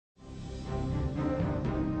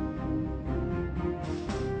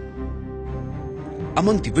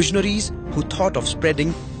Among the visionaries who thought of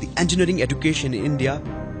spreading the engineering education in India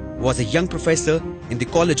was a young professor in the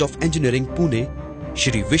College of Engineering, Pune,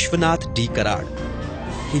 Shri Vishwanath D. Karad.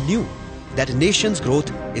 He knew that a nation's growth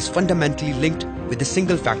is fundamentally linked with the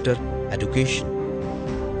single factor, education.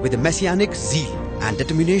 With a messianic zeal and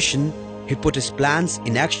determination, he put his plans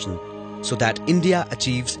in action so that India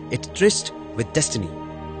achieves its tryst with destiny.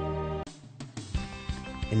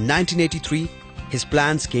 In 1983, his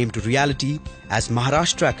plans came to reality as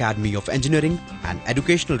Maharashtra Academy of Engineering and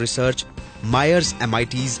Educational Research, Myers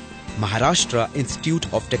MIT's Maharashtra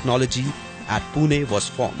Institute of Technology at Pune was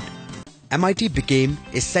formed. MIT became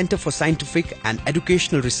a center for scientific and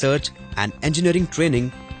educational research and engineering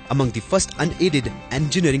training among the first unaided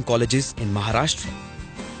engineering colleges in Maharashtra.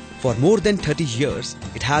 For more than 30 years,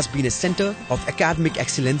 it has been a center of academic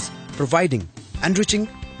excellence, providing enriching,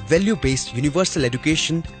 value-based universal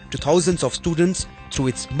education to thousands of students through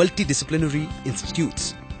its multidisciplinary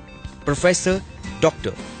institutes. Professor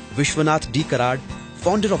Dr. Vishwanath D. Karad,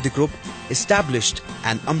 founder of the group, established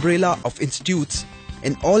an umbrella of institutes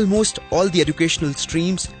in almost all the educational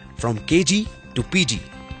streams from KG to PG.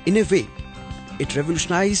 In a way, it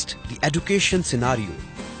revolutionized the education scenario,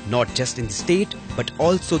 not just in the state but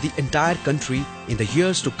also the entire country in the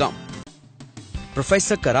years to come.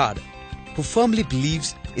 Professor Karad, who firmly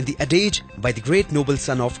believes in the adage by the great noble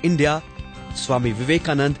son of India, Swami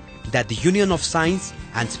Vivekananda, that the union of science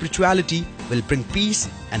and spirituality will bring peace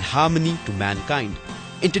and harmony to mankind,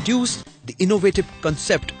 introduced the innovative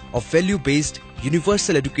concept of value-based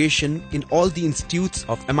universal education in all the institutes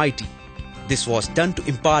of MIT. This was done to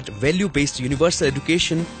impart value-based universal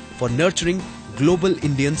education for nurturing global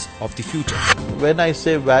Indians of the future. When I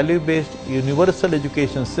say value-based universal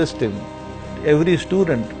education system, every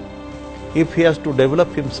student, if he has to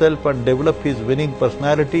develop himself and develop his winning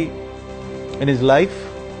personality in his life,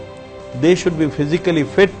 they should be physically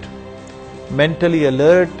fit, mentally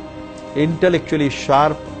alert, intellectually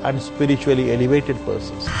sharp and spiritually elevated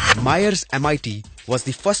persons. Myers MIT was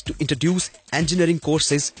the first to introduce engineering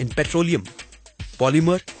courses in petroleum,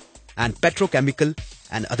 polymer and petrochemical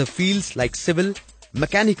and other fields like civil,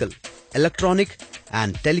 mechanical, electronic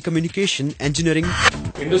and telecommunication engineering.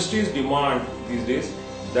 Industries demand these days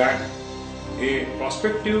that a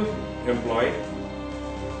prospective employee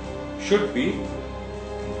should be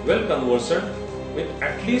well conversant with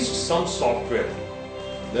at least some software.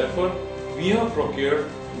 Therefore, we have procured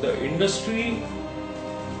the industry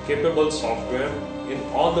capable software in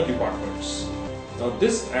all the departments. Now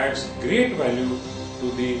this adds great value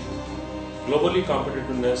to the globally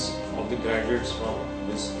competitiveness of the graduates from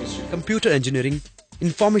this institute. Computer engineering,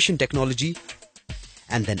 information technology,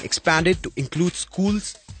 and then expanded to include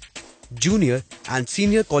schools, junior and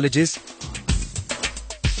senior colleges,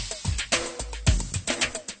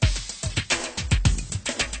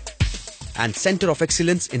 and Center of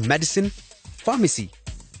Excellence in Medicine, Pharmacy,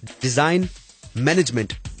 Design,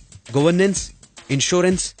 Management, Governance,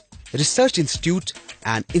 Insurance, Research Institute,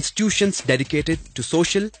 and institutions dedicated to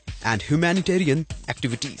social and humanitarian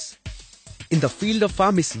activities. In the field of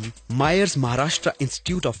pharmacy, Myers Maharashtra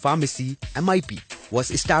Institute of Pharmacy, MIP, was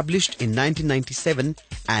established in 1997,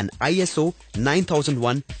 an ISO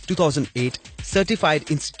 9001-2008 certified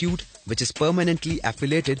institute which is permanently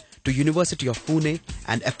affiliated to University of Pune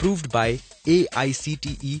and approved by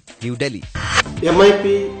AICTE New Delhi.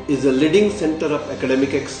 MIP is a leading center of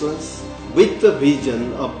academic excellence with the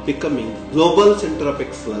vision of becoming global center of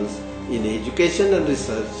excellence in education and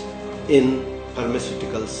research in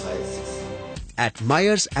pharmaceutical sciences. At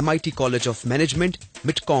Myers MIT College of Management,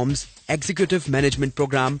 MITCOM's Executive Management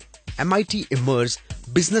Program, MIT immerses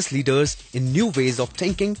business leaders in new ways of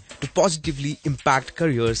thinking to positively impact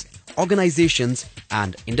careers, organizations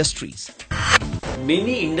and industries.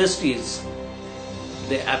 Many industries,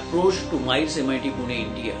 they approach to Myers MIT Pune,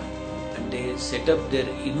 India, and they set up their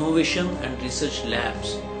innovation and research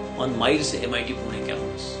labs on Myers MIT Pune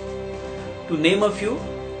campus. To name a few,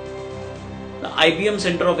 the IBM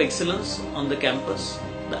Center of Excellence on the campus,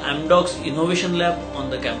 the Amdocs Innovation Lab on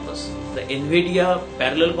the campus, the NVIDIA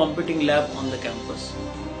Parallel Computing Lab on the campus,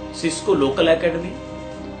 Cisco Local Academy.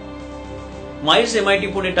 Myers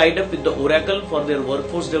MIT Pune tied up with the Oracle for their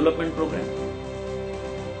workforce development program.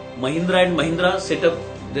 Mahindra & Mahindra set up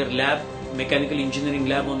their lab, mechanical engineering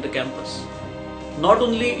lab on the campus. Not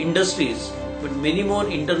only industries, but many more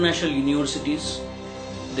international universities,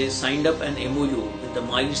 they signed up an MOU with the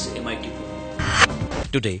Myers MIT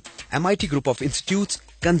Pune. Today, MIT Group of Institutes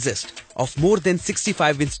consists of more than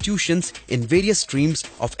 65 institutions in various streams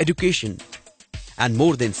of education and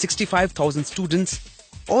more than 65,000 students.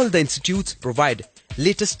 All the institutes provide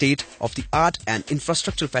latest state-of-the-art and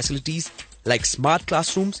infrastructure facilities like smart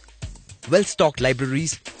classrooms, well-stocked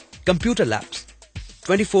libraries, computer labs,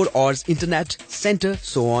 24 hours internet center,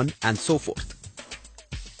 so on and so forth.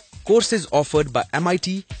 Courses offered by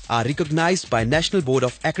MIT are recognized by National Board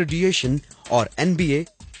of Accreditation or NBA,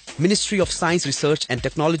 Ministry of Science, Research and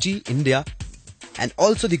Technology, India, and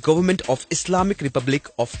also the Government of Islamic Republic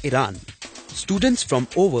of Iran. Students from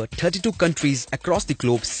over 32 countries across the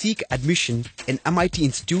globe seek admission in MIT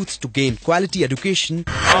institutes to gain quality education.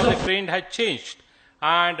 Now the trend has changed,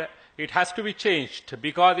 and it has to be changed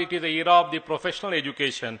because it is the era of the professional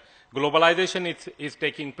education. Globalization is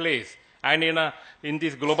taking place, and in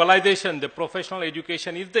this globalization, the professional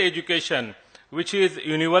education is the education which is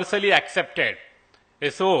universally accepted.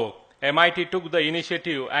 So MIT took the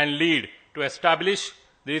initiative and lead to establish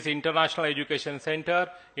this International Education Center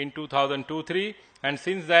in 2002-03, and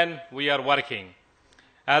since then we are working.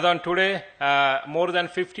 As on today, more than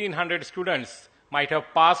 1,500 students might have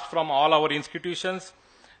passed from all our institutions,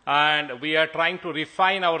 and we are trying to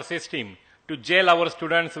refine our system to gel our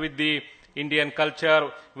students with the Indian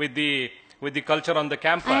culture, with the culture on the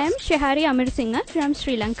campus. I am Shehari Amir Singh from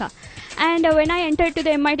Sri Lanka. And when I entered to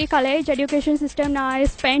the MIT college education system, now I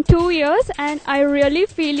spent 2 years, and I really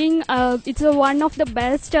feeling it's one of the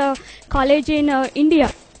best college in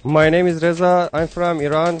India. My name is Reza. I'm from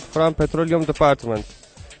Iran, from Petroleum Department.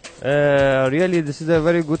 Really, this is a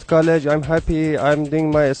very good college. I'm happy I'm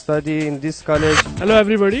doing my study in this college. Hello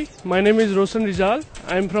everybody, my name is Roshan Rizal.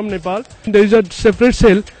 I'm from Nepal. There is a separate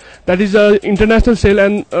cell, that is an international cell,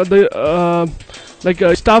 and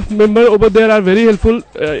staff member over there are very helpful.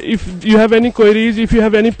 If you have any queries, if you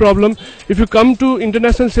have any problem, if you come to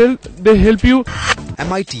international cell, they help you.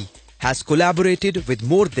 MIT has collaborated with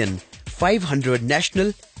more than 500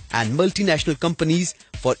 national and multinational companies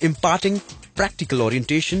for imparting practical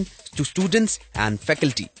orientation to students and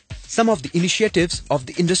faculty. Some of the initiatives of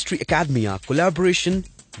the Industry Academia Collaboration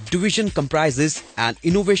Division comprises an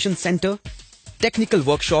Innovation Center, technical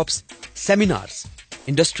workshops, seminars,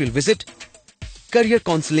 industrial visit, career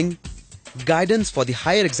counseling, guidance for the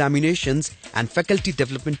higher examinations and faculty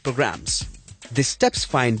development programs. These steps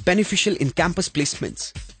find beneficial in campus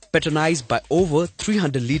placements, patronized by over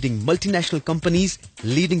 300 leading multinational companies,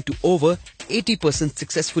 leading to over 80%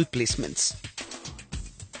 successful placements.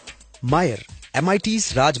 MIT,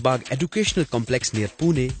 MIT's Rajbagh Educational Complex near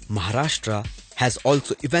Pune, Maharashtra, has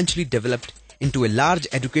also eventually developed into a large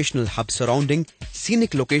educational hub surrounding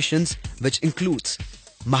scenic locations, which includes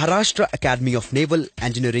Maharashtra Academy of Naval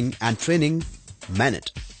Engineering and Training,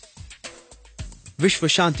 MANET,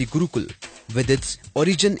 Vishwashanti Gurukul, with its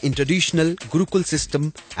origin in traditional Gurukul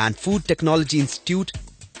system and Food Technology Institute,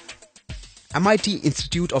 MIT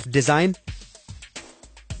Institute of Design,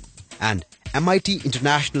 and MIT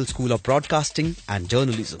International School of Broadcasting and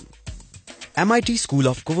Journalism. MIT School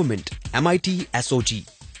of Government, MIT SOG,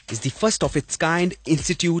 is the first of its kind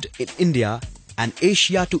institute in India and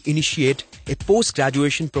Asia to initiate a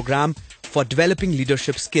post-graduation program for developing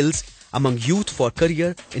leadership skills among youth for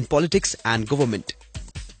career in politics and government.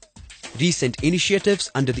 Recent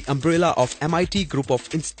initiatives under the umbrella of MIT Group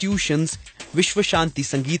of Institutions, Vishwashanti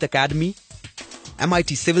Sangeet Academy,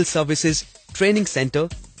 MIT Civil Services Training Center,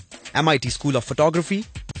 MIT School of Photography,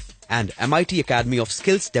 and MIT Academy of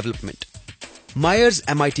Skills Development. Myers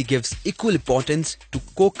MIT gives equal importance to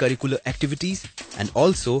co-curricular activities and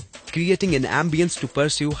also creating an ambience to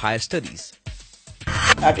pursue higher studies.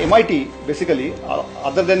 At MIT, basically,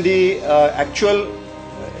 other than the actual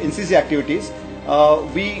NCC activities,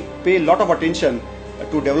 we pay a lot of attention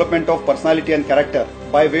to development of personality and character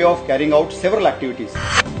by way of carrying out several activities.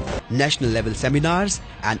 National level seminars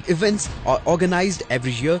and events are organized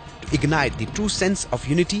every year to ignite the true sense of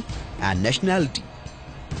unity and nationality.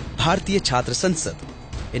 Bharatiya Chhatra Sansad,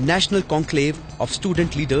 a national conclave of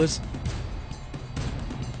student leaders,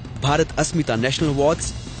 Bharat Asmita National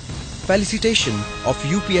Awards, felicitation of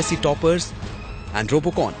UPSC toppers, and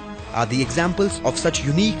Robocon are the examples of such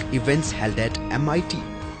unique events held at MIT.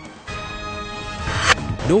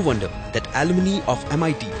 No wonder that alumni of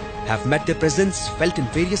MIT have met their presence felt in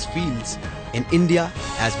various fields in India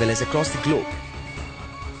as well as across the globe.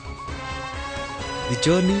 The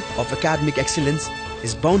journey of academic excellence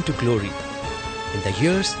is bound to glory in the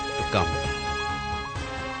years to come.